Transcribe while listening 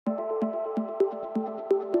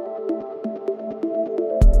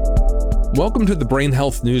Welcome to the Brain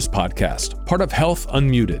Health News Podcast, part of Health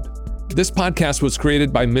Unmuted. This podcast was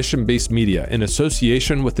created by Mission Based Media in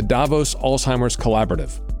association with the Davos Alzheimer's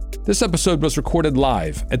Collaborative. This episode was recorded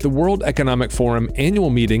live at the World Economic Forum annual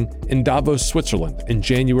meeting in Davos, Switzerland in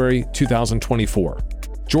January 2024.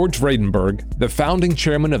 George Vradenburg, the founding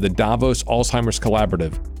chairman of the Davos Alzheimer's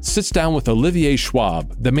Collaborative, sits down with Olivier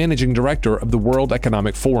Schwab, the managing director of the World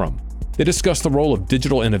Economic Forum. They discuss the role of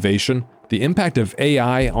digital innovation, the impact of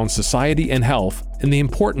AI on society and health, and the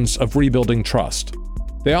importance of rebuilding trust.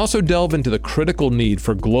 They also delve into the critical need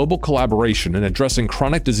for global collaboration in addressing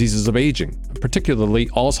chronic diseases of aging, particularly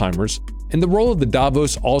Alzheimer's, and the role of the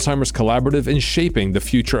Davos Alzheimer's Collaborative in shaping the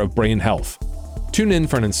future of brain health. Tune in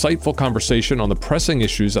for an insightful conversation on the pressing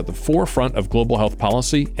issues at the forefront of global health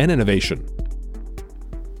policy and innovation.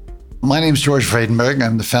 My name is George Vradenburg.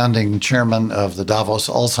 I'm the founding chairman of the Davos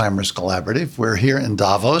Alzheimer's Collaborative. We're here in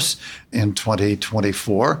Davos in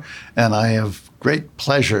 2024, and I have great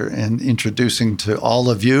pleasure in introducing to all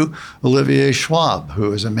of you Olivier Schwab,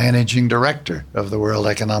 who is a managing director of the World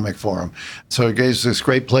Economic Forum. So it gives us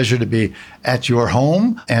great pleasure to be at your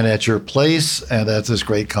home and at your place and at this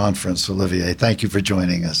great conference, Olivier. Thank you for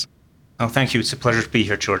joining us. Oh, thank you. It's a pleasure to be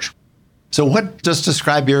here, George. So just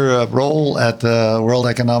describe your role at the World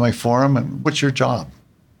Economic Forum and what's your job?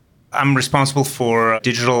 I'm responsible for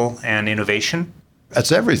digital and innovation.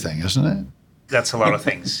 That's everything, isn't it? That's a lot of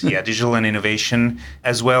things. Yeah, digital and innovation,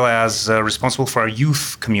 as well as responsible for our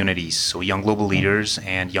youth communities, so Young Global Leaders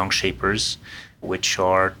and Young Shapers, which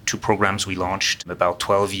are two programs we launched about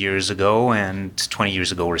 12 years ago and 20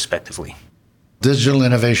 years ago, respectively. Digital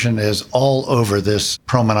innovation is all over this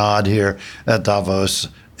promenade here at Davos.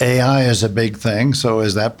 AI is a big thing. So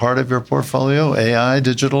is that part of your portfolio, AI,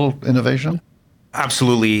 digital innovation?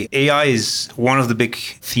 Absolutely. AI is one of the big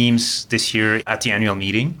themes this year at the annual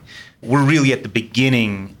meeting. We're really at the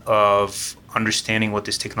beginning of understanding what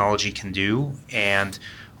this technology can do and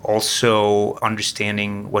also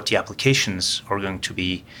understanding what the applications are going to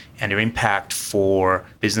be and their impact for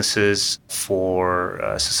businesses,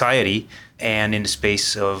 for society, and in the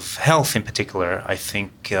space of health in particular. I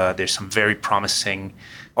think there's some very promising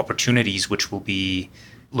opportunities which we'll be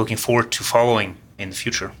looking forward to following in the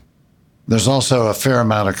future. There's also a fair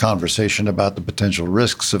amount of conversation about the potential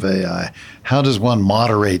risks of AI. How does one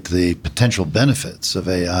moderate the potential benefits of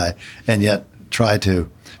AI and yet try to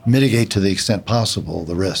mitigate to the extent possible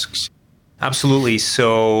the risks? Absolutely.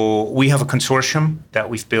 So we have a consortium that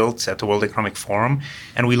we've built at the World Economic Forum,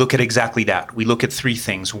 and we look at exactly that. We look at three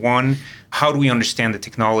things. One, how do we understand the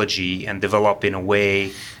technology and develop in a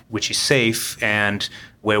way which is safe and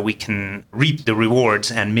where we can reap the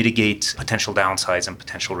rewards and mitigate potential downsides and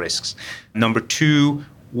potential risks? Number two,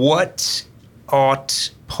 what ought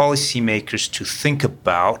policymakers to think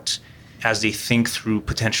about as they think through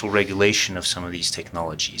potential regulation of some of these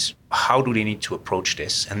technologies? How do they need to approach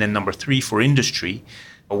this? And then number three, for industry,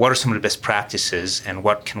 what are some of the best practices and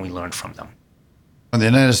what can we learn from them? In the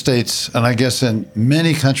United States, and I guess in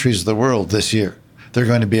many countries of the world this year, there are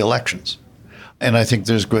going to be elections. And I think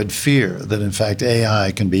there's good fear that, in fact,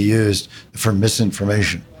 AI can be used for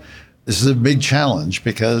misinformation. This is a big challenge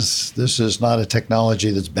because this is not a technology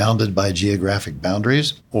that's bounded by geographic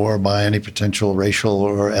boundaries or by any potential racial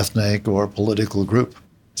or ethnic or political group.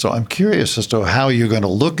 So I'm curious as to how you're going to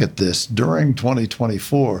look at this during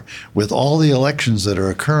 2024 with all the elections that are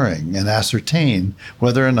occurring and ascertain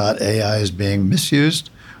whether or not AI is being misused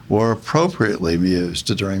or appropriately used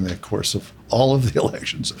during the course of all of the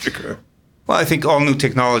elections that occur. Well, I think all new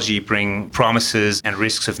technology bring promises and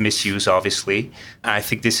risks of misuse, obviously. I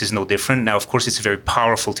think this is no different. Now, of course, it's a very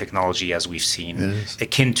powerful technology, as we've seen,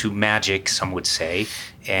 akin to magic, some would say.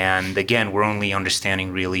 And again, we're only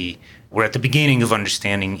understanding really, we're at the beginning of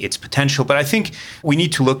understanding its potential. But I think we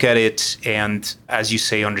need to look at it and, as you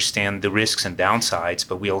say, understand the risks and downsides.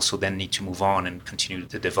 But we also then need to move on and continue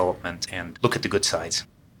the development and look at the good sides.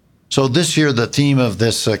 So this year, the theme of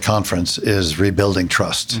this conference is rebuilding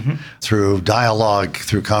trust through dialogue,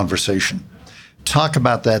 through conversation. Talk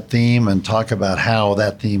about that theme and talk about how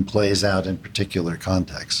that theme plays out in particular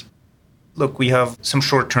contexts. Look, we have some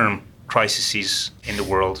short-term crises in the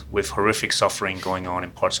world with horrific suffering going on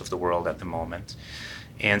in parts of the world at the moment.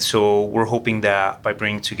 And so we're hoping that by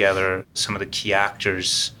bringing together some of the key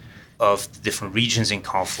actors of the different regions in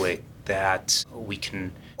conflict, that we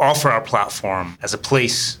can offer our platform as a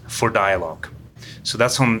place for dialogue. So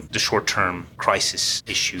that's on the short-term crisis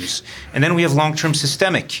issues. And then we have long-term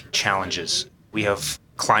systemic challenges. We have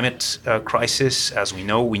climate crisis. As we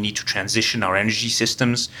know, we need to transition our energy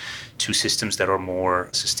systems to systems that are more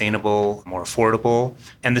sustainable, more affordable.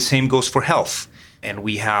 And the same goes for health. And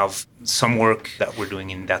we have some work that we're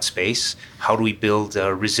doing in that space. How do we build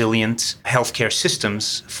resilient healthcare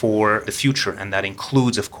systems for the future? And that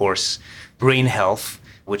includes, of course, brain health,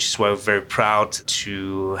 which is why we're very proud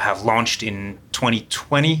to have launched in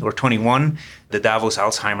 2020 or 21 the Davos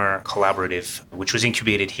Alzheimer Collaborative, which was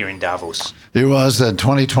incubated here in Davos. It was.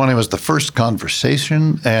 2020 was the first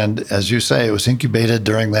conversation. And as you say, it was incubated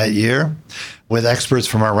during that year with experts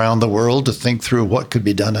from around the world to think through what could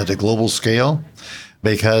be done at a global scale,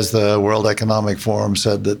 because the World Economic Forum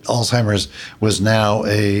said that Alzheimer's was now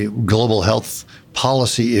a global health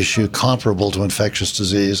policy issue comparable to infectious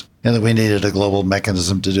disease, and that we needed a global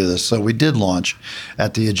mechanism to do this. So we did launch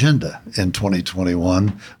at the agenda in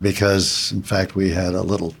 2021 because, in fact, we had a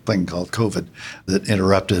little thing called COVID that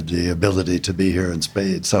interrupted the ability to be here in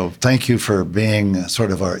spades. So thank you for being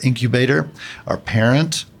sort of our incubator, our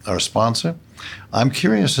parent, our sponsor. I'm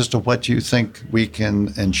curious as to what you think we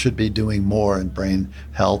can and should be doing more in brain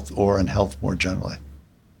health or in health more generally.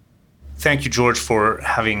 Thank you, George, for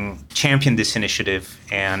having championed this initiative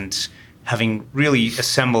and having really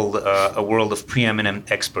assembled a world of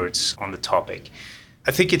preeminent experts on the topic.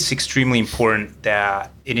 I think it's extremely important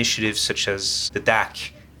that initiatives such as the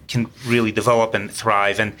DAC can really develop and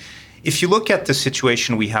thrive. And if you look at the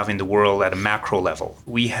situation we have in the world at a macro level,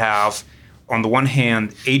 we have, on the one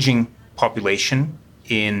hand, aging population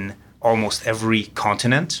in almost every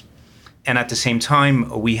continent. And at the same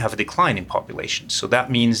time, we have a decline in population. So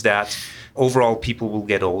that means that overall people will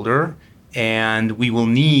get older, and we will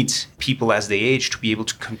need people as they age to be able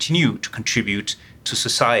to continue to contribute to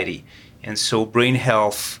society. And so brain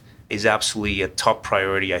health is absolutely a top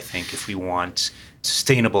priority, I think, if we want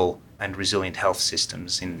sustainable and resilient health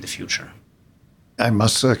systems in the future. I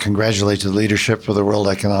must congratulate the leadership of the World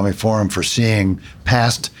Economic Forum for seeing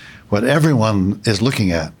past what everyone is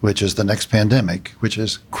looking at, which is the next pandemic, which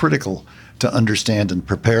is critical to understand and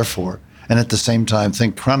prepare for. And at the same time,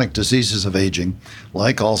 think chronic diseases of aging,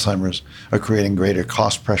 like Alzheimer's, are creating greater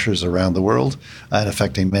cost pressures around the world and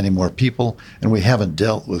affecting many more people. And we haven't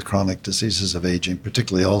dealt with chronic diseases of aging,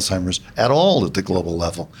 particularly Alzheimer's, at all at the global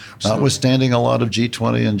level. Notwithstanding a lot of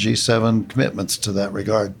G20 and G7 commitments to that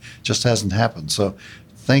regard, just hasn't happened. So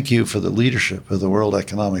thank you for the leadership of the World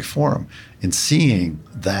Economic Forum in seeing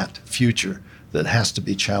that future that has to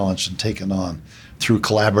be challenged and taken on through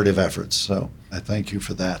collaborative efforts. So I thank you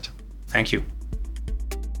for that. Thank you.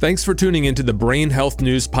 Thanks for tuning into the Brain Health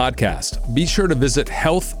News Podcast. Be sure to visit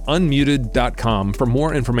healthunmuted.com for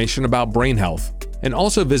more information about brain health. And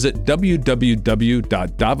also visit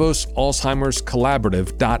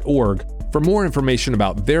www.davosalzheimerscollaborative.org for more information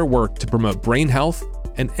about their work to promote brain health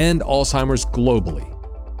and end Alzheimer's globally.